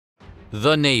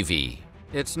The Navy.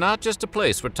 It's not just a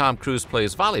place where Tom Cruise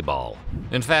plays volleyball.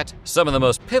 In fact, some of the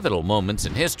most pivotal moments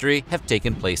in history have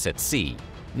taken place at sea.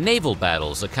 Naval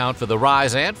battles account for the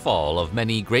rise and fall of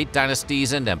many great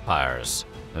dynasties and empires.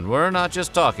 And we're not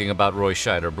just talking about Roy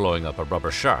Scheider blowing up a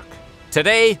rubber shark.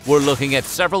 Today, we're looking at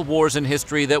several wars in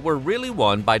history that were really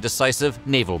won by decisive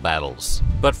naval battles.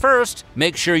 But first,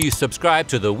 make sure you subscribe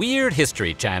to the Weird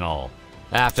History channel.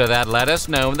 After that, let us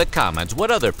know in the comments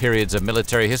what other periods of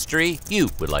military history you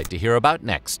would like to hear about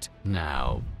next.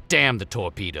 Now, damn the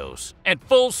torpedoes, and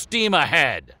full steam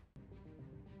ahead!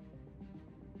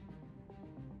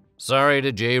 Sorry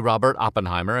to J. Robert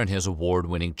Oppenheimer and his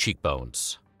award-winning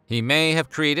cheekbones. He may have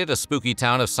created a spooky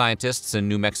town of scientists in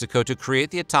New Mexico to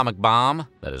create the atomic bomb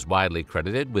that is widely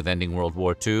credited with ending World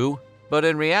War II, but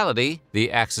in reality, the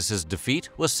Axis' defeat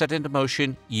was set into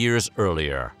motion years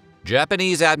earlier.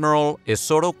 Japanese Admiral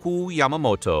Isoroku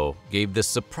Yamamoto gave this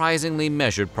surprisingly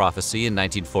measured prophecy in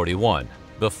 1941,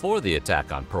 before the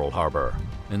attack on Pearl Harbor.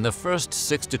 In the first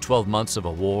 6 to 12 months of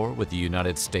a war with the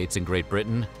United States and Great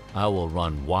Britain, I will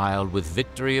run wild with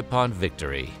victory upon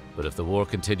victory. But if the war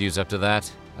continues after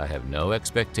that, I have no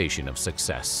expectation of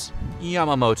success.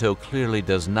 Yamamoto clearly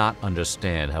does not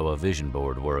understand how a vision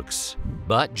board works.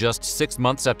 But just 6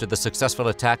 months after the successful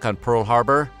attack on Pearl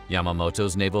Harbor,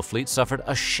 Yamamoto's naval fleet suffered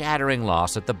a shattering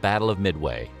loss at the Battle of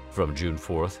Midway, from June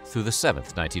 4th through the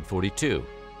 7th, 1942.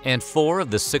 And 4 of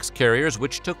the 6 carriers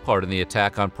which took part in the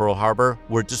attack on Pearl Harbor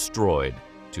were destroyed.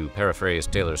 To paraphrase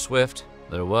Taylor Swift,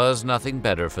 there was nothing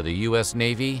better for the U.S.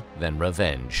 Navy than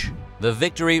revenge. The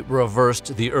victory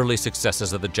reversed the early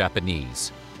successes of the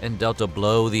Japanese and dealt a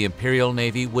blow the Imperial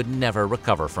Navy would never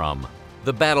recover from.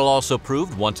 The battle also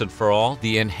proved once and for all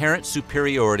the inherent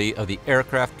superiority of the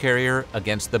aircraft carrier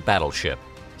against the battleship.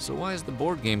 So why is the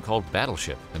board game called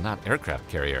Battleship and not Aircraft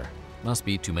Carrier? Must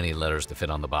be too many letters to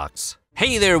fit on the box.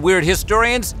 Hey there, weird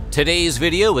historians! Today's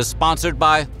video is sponsored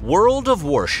by World of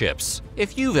Warships.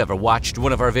 If you've ever watched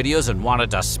one of our videos and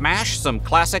wanted to smash some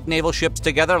classic naval ships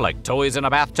together like toys in a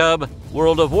bathtub,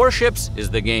 World of Warships is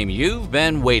the game you've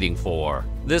been waiting for.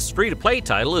 This free-to-play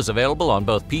title is available on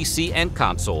both PC and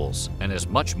consoles, and is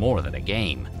much more than a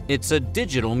game. It's a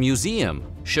digital museum,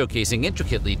 showcasing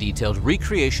intricately detailed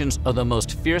recreations of the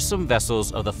most fearsome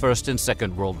vessels of the First and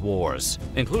Second World Wars,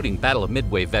 including Battle of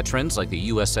Midway veterans like the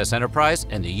USS Enterprise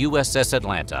and the USS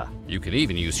Atlanta. You can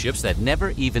even use ships that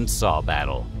never even saw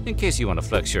battle, in case you want to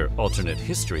flex your alternate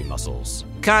history muscles.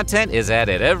 Content is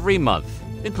added every month,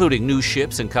 including new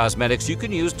ships and cosmetics you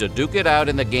can use to duke it out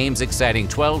in the game's exciting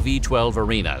 12v12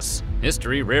 arenas.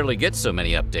 History rarely gets so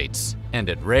many updates, and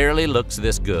it rarely looks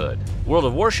this good. World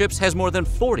of Warships has more than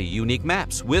 40 unique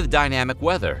maps with dynamic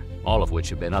weather, all of which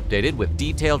have been updated with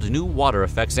detailed new water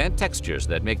effects and textures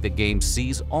that make the game's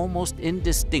seas almost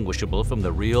indistinguishable from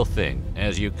the real thing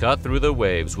as you cut through the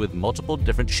waves with multiple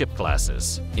different ship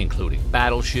classes, including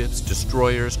battleships,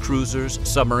 destroyers, cruisers,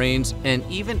 submarines, and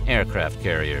even aircraft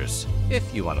carriers,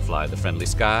 if you want to fly the friendly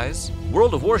skies.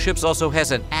 World of Warships also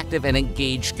has an active and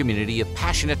engaged community of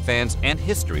passionate fans and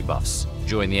history buffs.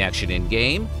 Join the action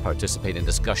in-game, participate in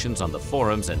discussions on the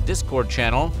forums and Discord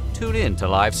channel, tune in to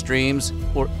live streams,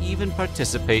 or even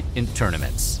participate in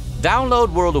tournaments. Download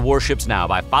World of Warships now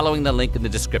by following the link in the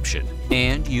description,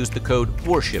 and use the code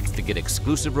WARSHIPS to get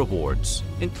exclusive rewards,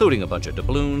 including a bunch of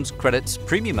doubloons, credits,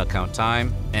 premium account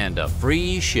time, and a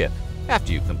free ship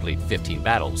after you complete 15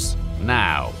 battles.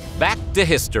 Now, back to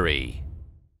history.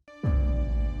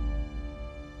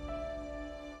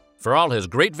 For all his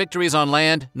great victories on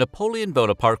land, Napoleon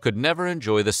Bonaparte could never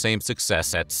enjoy the same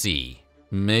success at sea.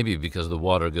 Maybe because the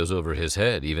water goes over his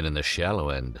head even in the shallow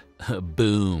end.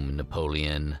 Boom,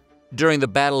 Napoleon. During the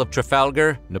Battle of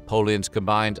Trafalgar, Napoleon's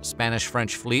combined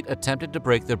Spanish-French fleet attempted to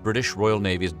break the British Royal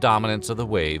Navy's dominance of the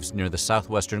waves near the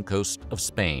southwestern coast of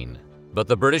Spain. But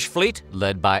the British fleet,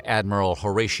 led by Admiral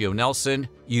Horatio Nelson,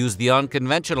 used the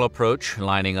unconventional approach,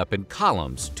 lining up in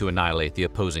columns to annihilate the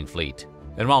opposing fleet.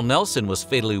 And while Nelson was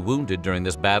fatally wounded during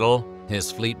this battle,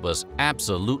 his fleet was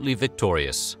absolutely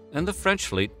victorious, and the French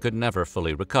fleet could never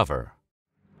fully recover.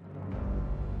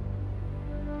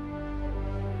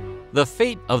 The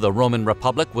fate of the Roman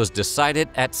Republic was decided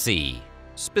at sea.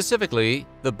 Specifically,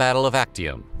 the Battle of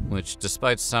Actium, which,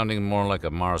 despite sounding more like a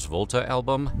Mars Volta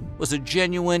album, was a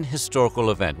genuine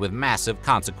historical event with massive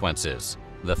consequences.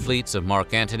 The fleets of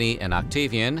Mark Antony and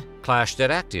Octavian clashed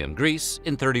at Actium, Greece,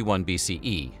 in 31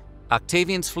 BCE.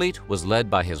 Octavian's fleet was led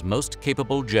by his most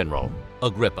capable general,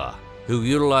 Agrippa, who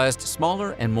utilized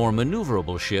smaller and more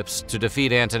maneuverable ships to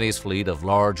defeat Antony's fleet of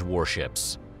large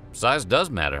warships. Size does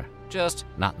matter, just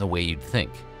not in the way you'd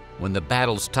think. When the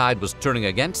battle's tide was turning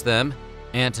against them,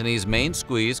 Antony's main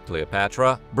squeeze,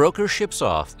 Cleopatra, broke her ships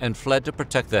off and fled to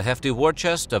protect the hefty war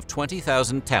chest of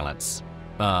 20,000 talents.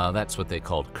 That's what they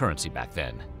called currency back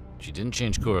then. She didn't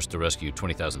change course to rescue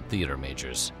 20,000 theater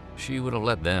majors. She would have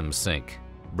let them sink.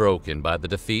 Broken by the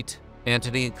defeat,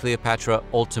 Antony and Cleopatra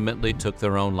ultimately took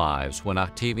their own lives when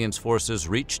Octavian's forces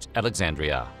reached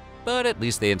Alexandria. But at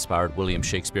least they inspired William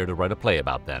Shakespeare to write a play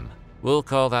about them. We'll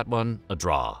call that one a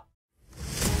draw.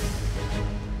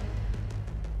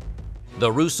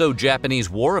 The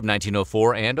Russo-Japanese War of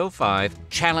 1904 and 05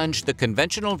 challenged the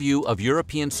conventional view of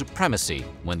European supremacy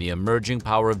when the emerging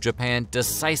power of Japan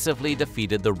decisively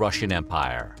defeated the Russian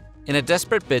Empire. In a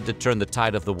desperate bid to turn the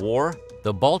tide of the war,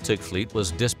 the Baltic Fleet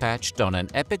was dispatched on an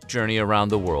epic journey around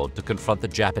the world to confront the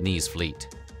Japanese fleet.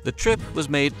 The trip was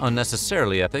made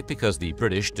unnecessarily epic because the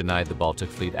British denied the Baltic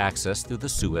Fleet access through the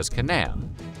Suez Canal.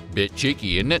 Bit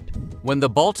cheeky, isn't it? When the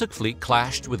Baltic Fleet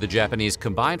clashed with the Japanese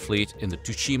combined fleet in the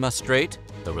Tsushima Strait,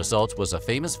 the result was a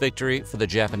famous victory for the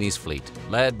Japanese fleet,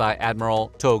 led by Admiral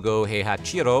Togo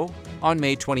Heihachiro on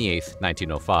May 28,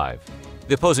 1905.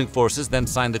 The opposing forces then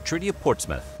signed the Treaty of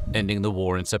Portsmouth, ending the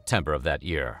war in September of that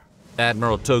year.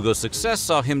 Admiral Togo's success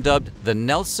saw him dubbed the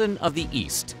Nelson of the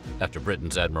East, after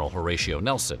Britain's Admiral Horatio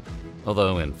Nelson.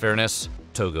 Although, in fairness,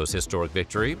 Togo's historic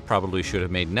victory probably should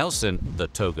have made Nelson the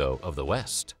Togo of the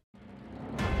West.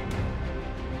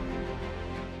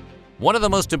 One of the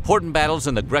most important battles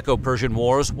in the Greco-Persian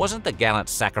Wars wasn't the gallant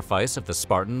sacrifice of the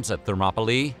Spartans at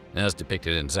Thermopylae, as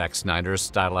depicted in Zack Snyder's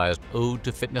stylized Ode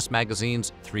to Fitness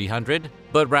magazine's 300,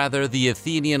 but rather the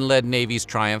Athenian-led Navy's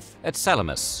triumph at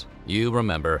Salamis. You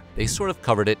remember, they sort of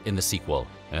covered it in the sequel.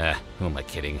 Who am I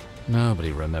kidding?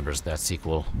 Nobody remembers that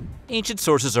sequel. Ancient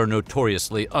sources are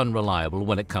notoriously unreliable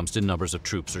when it comes to numbers of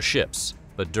troops or ships,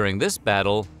 but during this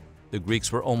battle, the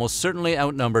Greeks were almost certainly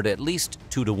outnumbered at least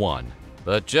 2-1.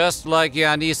 But just like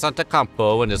Yannis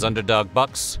Antetokounmpo and his underdog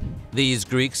Bucks, these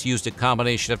Greeks used a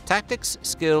combination of tactics,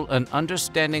 skill, and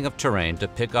understanding of terrain to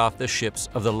pick off the ships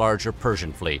of the larger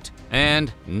Persian fleet,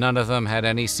 and none of them had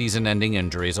any season-ending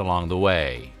injuries along the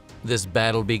way. This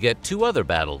battle begat two other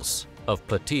battles, of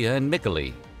Plataea and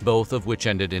Mycale, both of which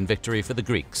ended in victory for the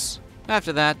Greeks.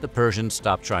 After that, the Persians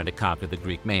stopped trying to conquer the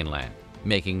Greek mainland,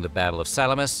 making the Battle of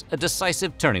Salamis a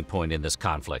decisive turning point in this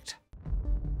conflict.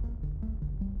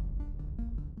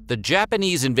 The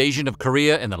Japanese invasion of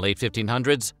Korea in the late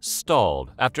 1500s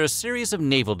stalled after a series of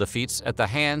naval defeats at the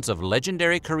hands of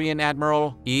legendary Korean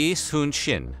Admiral Yi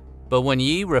Sun-shin. But when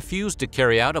Yi refused to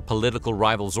carry out a political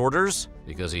rival's orders,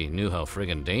 because he knew how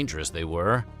friggin' dangerous they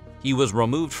were, he was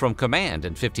removed from command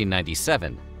in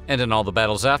 1597, and in all the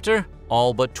battles after,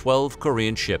 all but 12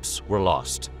 Korean ships were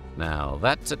lost. Now,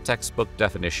 that's a textbook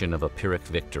definition of a Pyrrhic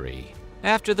victory.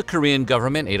 After the Korean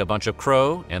government ate a bunch of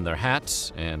crow and their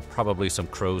hats, and probably some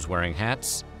crows wearing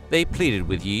hats, they pleaded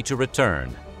with Yi to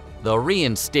return. The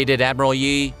reinstated Admiral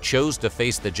Yi chose to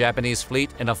face the Japanese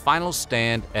fleet in a final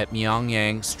stand at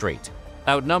Myeongyang Strait.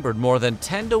 Outnumbered more than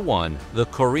 10-1, the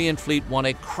Korean fleet won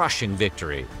a crushing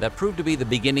victory that proved to be the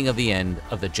beginning of the end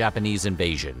of the Japanese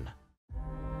invasion.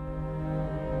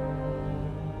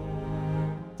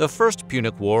 The First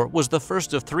Punic War was the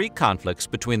first of three conflicts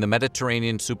between the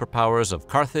Mediterranean superpowers of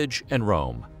Carthage and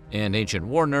Rome, and ancient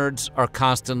war nerds are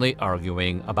constantly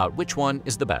arguing about which one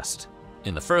is the best.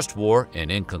 In the First War, an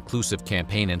inconclusive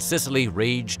campaign in Sicily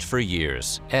raged for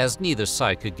years, as neither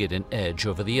side could get an edge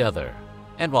over the other.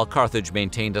 And while Carthage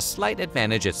maintained a slight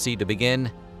advantage at sea to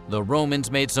begin, the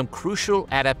Romans made some crucial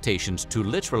adaptations to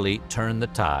literally turn the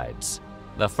tides.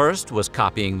 The first was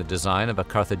copying the design of a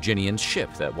Carthaginian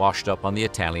ship that washed up on the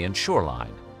Italian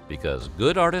shoreline, because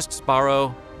good artists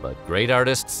borrow, but great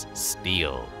artists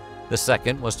steal. The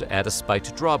second was to add a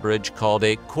spiked drawbridge called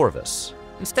a corvus.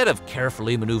 Instead of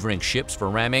carefully maneuvering ships for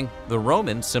ramming, the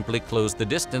Romans simply closed the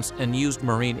distance and used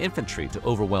marine infantry to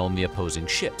overwhelm the opposing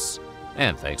ships.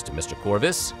 And thanks to Mr.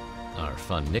 Corvus, our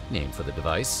fun nickname for the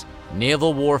device,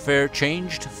 naval warfare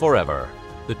changed forever.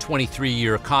 The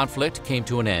 23-year conflict came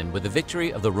to an end with the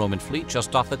victory of the Roman fleet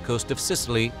just off the coast of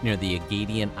Sicily near the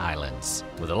Aegean Islands.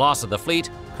 With the loss of the fleet,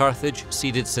 Carthage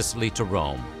ceded Sicily to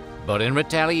Rome. But in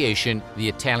retaliation, the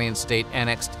Italian state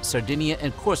annexed Sardinia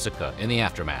and Corsica in the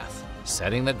aftermath,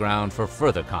 setting the ground for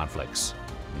further conflicts.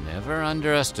 Never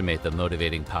underestimate the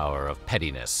motivating power of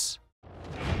pettiness.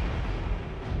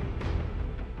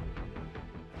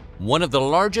 One of the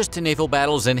largest naval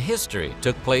battles in history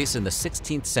took place in the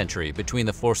 16th century between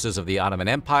the forces of the Ottoman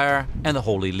Empire and the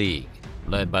Holy League,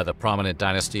 led by the prominent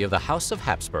dynasty of the House of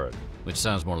Habsburg, which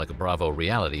sounds more like a Bravo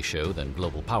reality show than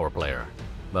Global Power Player.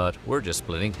 But we're just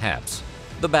splitting Habs.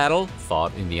 The battle,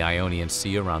 fought in the Ionian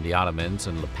Sea around the Ottomans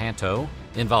and Lepanto,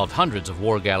 involved hundreds of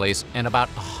war galleys and about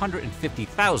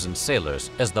 150,000 sailors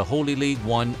as the Holy League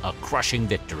won a crushing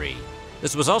victory.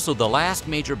 This was also the last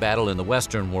major battle in the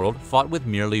Western world fought with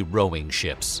merely rowing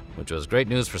ships, which was great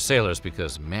news for sailors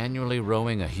because manually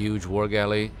rowing a huge war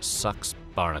galley sucks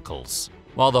barnacles.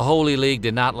 While the Holy League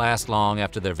did not last long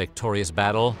after their victorious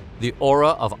battle, the aura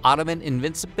of Ottoman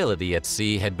invincibility at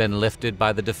sea had been lifted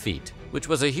by the defeat, which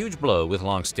was a huge blow with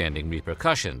long-standing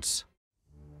repercussions.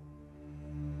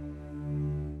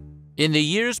 In the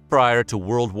years prior to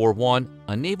World War I,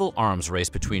 a naval arms race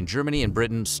between Germany and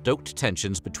Britain stoked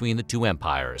tensions between the two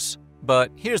empires. But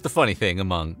here's the funny thing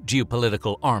among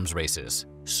geopolitical arms races.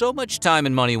 So much time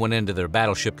and money went into their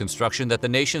battleship construction that the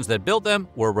nations that built them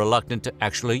were reluctant to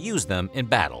actually use them in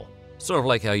battle. Sort of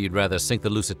like how you'd rather sink the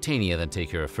Lusitania than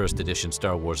take your first edition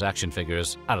Star Wars action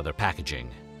figures out of their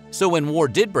packaging. So when war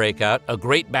did break out, a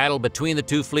great battle between the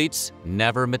two fleets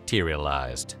never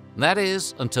materialized. That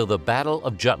is, until the Battle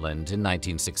of Jutland in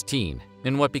 1916,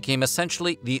 in what became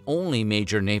essentially the only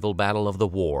major naval battle of the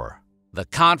war. The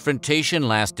confrontation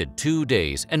lasted 2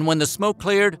 days, and when the smoke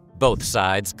cleared, both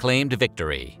sides claimed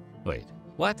victory. Wait,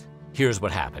 what? Here's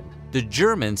what happened. The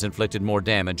Germans inflicted more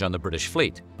damage on the British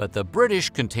fleet, but the British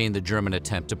contained the German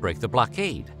attempt to break the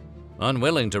blockade.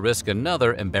 Unwilling to risk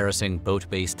another embarrassing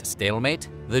boat-based stalemate,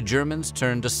 the Germans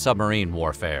turned to submarine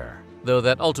warfare, though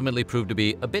that ultimately proved to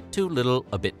be a bit too little,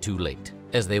 a bit too late,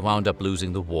 as they wound up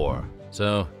losing the war.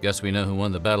 So, guess we know who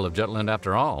won the Battle of Jutland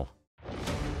after all.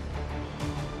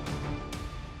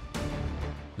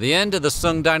 The end of the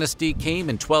Sung dynasty came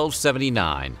in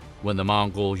 1279, when the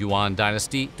Mongol Yuan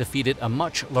dynasty defeated a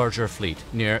much larger fleet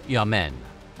near Yamen,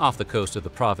 off the coast of the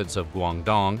province of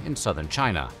Guangdong in southern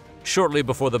China. Shortly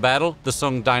before the battle, the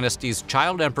Sung dynasty's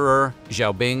child emperor,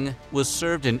 Xiaobing, was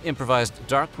served an improvised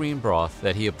dark green broth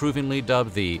that he approvingly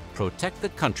dubbed the Protect the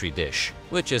Country dish,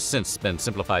 which has since been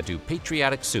simplified to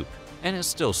patriotic soup and is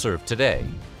still served today.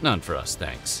 None for us,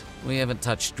 thanks. We haven't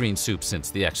touched green soup since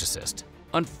The Exorcist.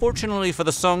 Unfortunately for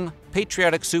the Sung,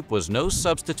 patriotic soup was no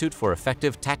substitute for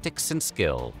effective tactics and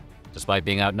skill. Despite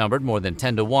being outnumbered more than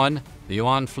 10 to 1, the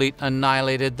Yuan fleet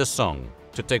annihilated the Sung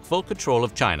to take full control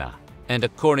of China. And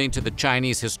according to the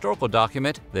Chinese historical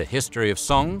document, The History of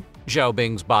Song,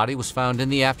 Xiaobing's body was found in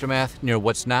the aftermath near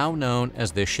what's now known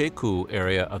as the Shekou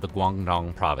area of the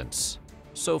Guangdong province.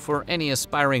 So for any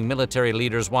aspiring military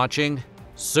leaders watching,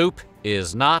 soup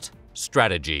is not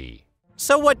strategy.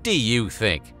 So what do you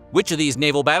think? Which of these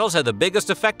naval battles had the biggest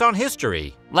effect on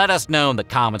history? Let us know in the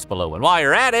comments below. And while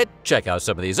you're at it, check out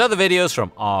some of these other videos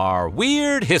from our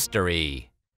weird history.